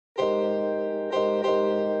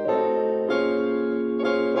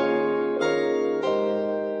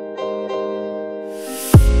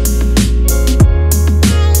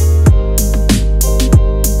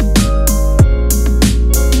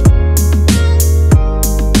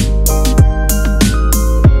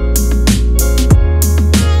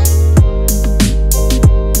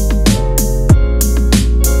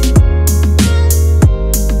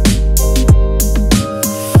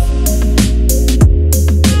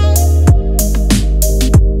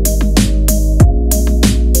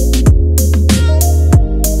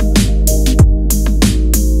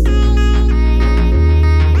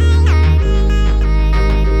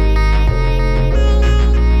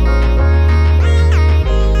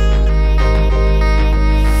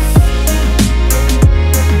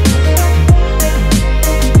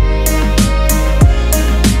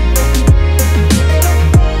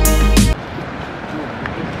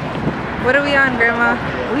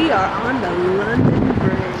We are on the London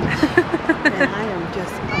Bridge, and I am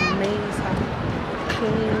just amazed how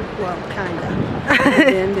clean, well, kinda,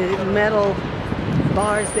 and the metal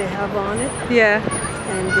bars they have on it. Yeah.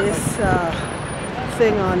 And this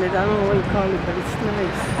thing on it, I don't know what you call it, but it's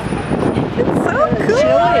nice. It's so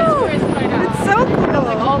cool. It's so cool.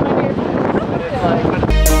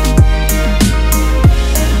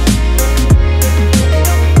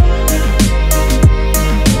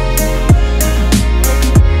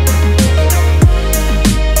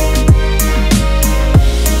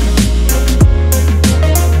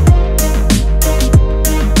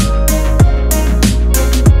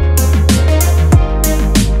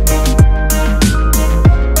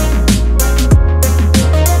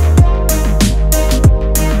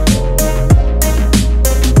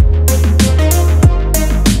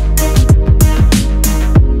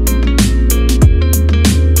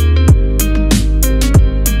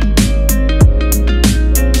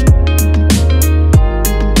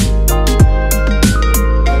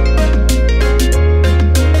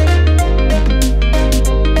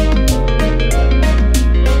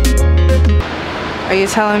 Are you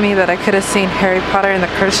telling me that I could have seen Harry Potter and the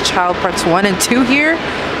Cursed Child parts 1 and 2 here?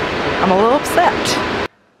 I'm a little upset.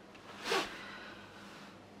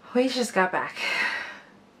 We just got back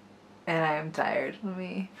and I am tired. Let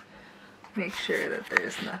me make sure that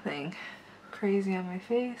there's nothing crazy on my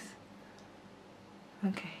face.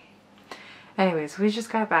 Okay. Anyways, we just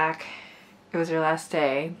got back. It was our last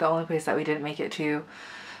day. The only place that we didn't make it to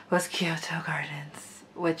was Kyoto Gardens,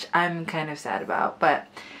 which I'm kind of sad about, but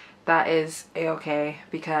that is a-okay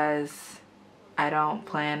because I don't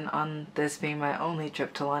plan on this being my only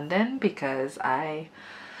trip to London because I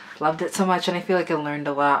loved it so much and I feel like I learned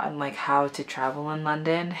a lot on like how to travel in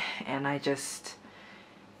London, and I just,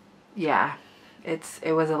 yeah,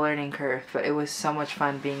 it was a learning curve, but it was so much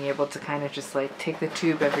fun being able to kind of just like take the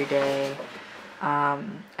tube every day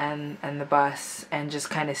and the bus and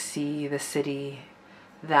just kind of see the city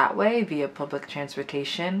that way via public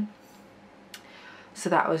transportation. So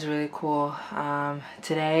that was really cool.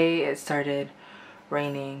 Today it started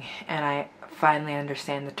raining and I finally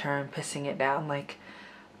understand the term pissing it down. Like,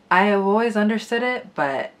 I have always understood it,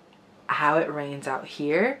 but how it rains out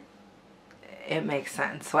here, it makes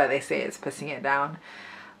sense why they say it's pissing it down.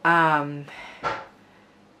 But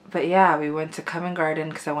yeah, we went to Covent Garden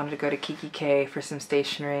because I wanted to go to K for some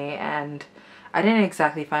stationery, and I didn't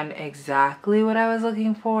exactly find exactly what I was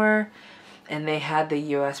looking for. And they had the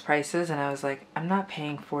US prices and I was like, I'm not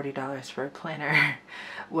paying $40 for a planner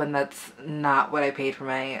when that's not what I paid for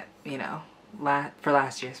my, you know, for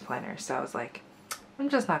last year's planner. So I was like, I'm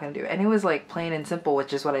just not gonna do it. And it was like plain and simple,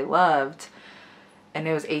 which is what I loved. And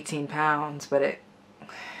it was 18 pounds, but it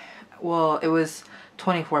was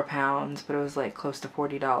 24 pounds, but it was like close to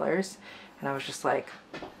 $40. And I was just like,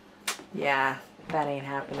 yeah, that ain't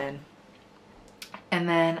happening. And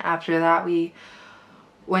then after that, we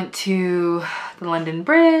went to the London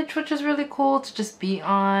Bridge, which was really cool to just be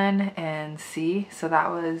on and see. So that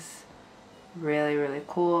was really, really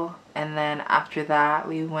cool. And then after that,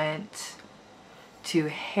 we went to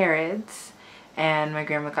Harrods, and my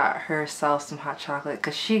grandma got herself some hot chocolate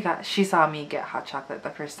because she saw me get hot chocolate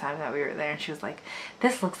the first time that we were there, and she was like,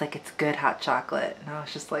 this looks like it's good hot chocolate. And I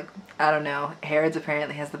was just like, I don't know. Harrods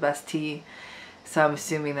apparently has the best tea, so I'm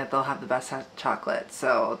assuming that they'll have the best hot chocolate.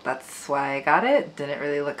 So that's why I got it. Didn't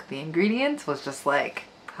really look at the ingredients. Was just like,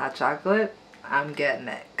 hot chocolate, I'm getting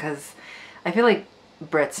it. Because I feel like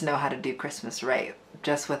Brits know how to do Christmas right.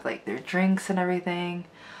 Just with like their drinks and everything.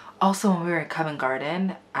 Also, when we were in Covent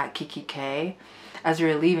Garden at KKK, as we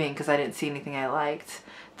were leaving, because I didn't see anything I liked,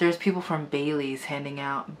 there's people from Bailey's handing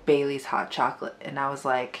out Bailey's hot chocolate. And I was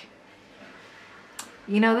like,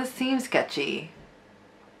 you know, this seems sketchy,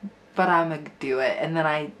 but I'm gonna do it. And then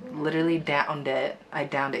I literally downed it. I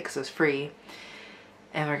downed it because it was free.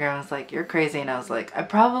 And my grandma was like, you're crazy. And I was like, I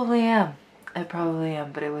probably am. I probably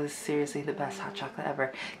am. But it was seriously the best hot chocolate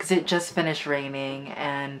ever. Because it just finished raining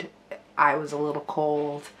and I was a little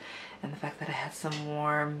cold. And the fact that I had some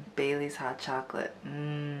warm Bailey's hot chocolate.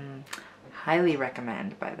 Highly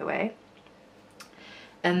recommend, by the way.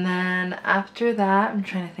 And then after that, I'm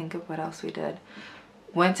trying to think of what else we did.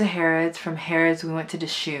 Went to Harrods. From Harrods, we went to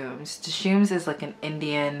Dishoom's. Dishoom's is like an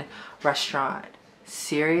Indian restaurant.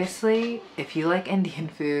 Seriously, if you like Indian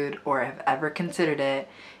food or have ever considered it,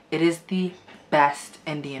 it is the best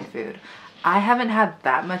Indian food. I haven't had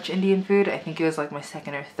that much Indian food. I think it was like my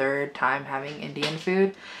second or third time having Indian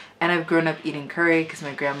food. And I've grown up eating curry because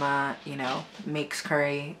my grandma, you know, makes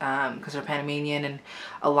curry because we're Panamanian, and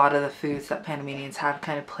a lot of the foods that Panamanians have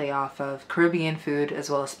kind of play off of Caribbean food,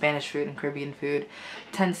 as well as Spanish food, and Caribbean food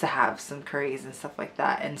tends to have some curries and stuff like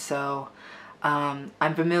that. And so I'm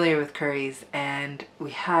familiar with curries, and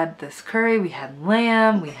we had this curry, we had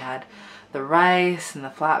lamb, we had the rice and the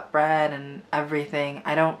flatbread and everything.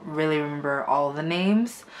 I don't really remember all the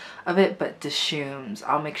names of it, but dishoom.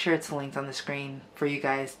 I'll make sure it's linked on the screen for you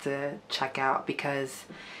guys to check out, because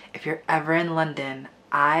if you're ever in London,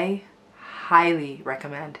 I highly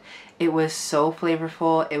recommend. It was so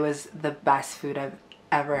flavorful. It was the best food I've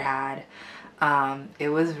ever had. It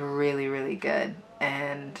was really, really good.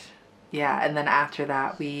 And yeah, and then after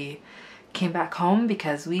that we came back home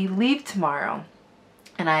because we leave tomorrow.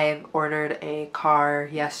 And I ordered a car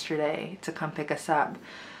yesterday to come pick us up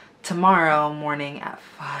tomorrow morning at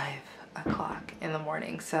 5 o'clock in the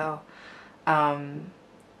morning. So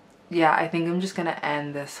yeah, I think I'm just gonna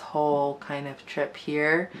end this whole kind of trip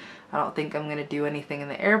here. I don't think I'm gonna do anything in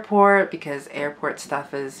the airport because airport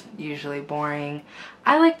stuff is usually boring.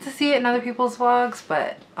 I like to see it in other people's vlogs,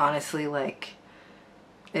 but honestly, like,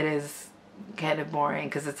 it is kind of boring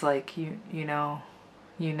because it's like you know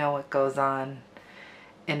what goes on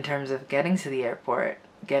in terms of getting to the airport,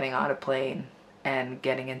 getting on a plane, and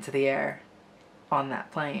getting into the air on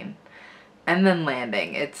that plane, and then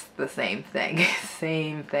landing. It's the same thing.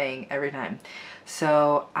 Same thing every time.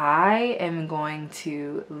 So I am going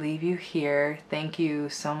to leave you here. Thank you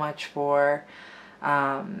so much for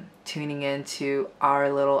tuning in to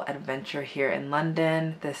our little adventure here in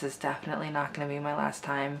London. This is definitely not going to be my last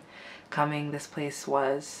time coming. This place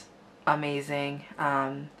was amazing.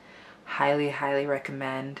 Highly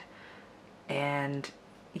recommend. And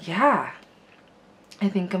yeah, I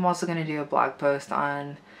think I'm also going to do a blog post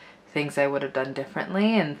on things I would have done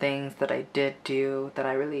differently and things that I did do that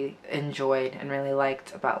I really enjoyed and really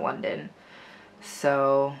liked about London.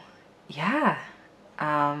 So yeah,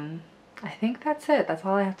 I think that's it. That's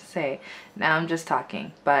all I have to say. Now I'm just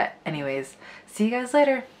talking. But anyways, see you guys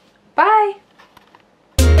later. Bye!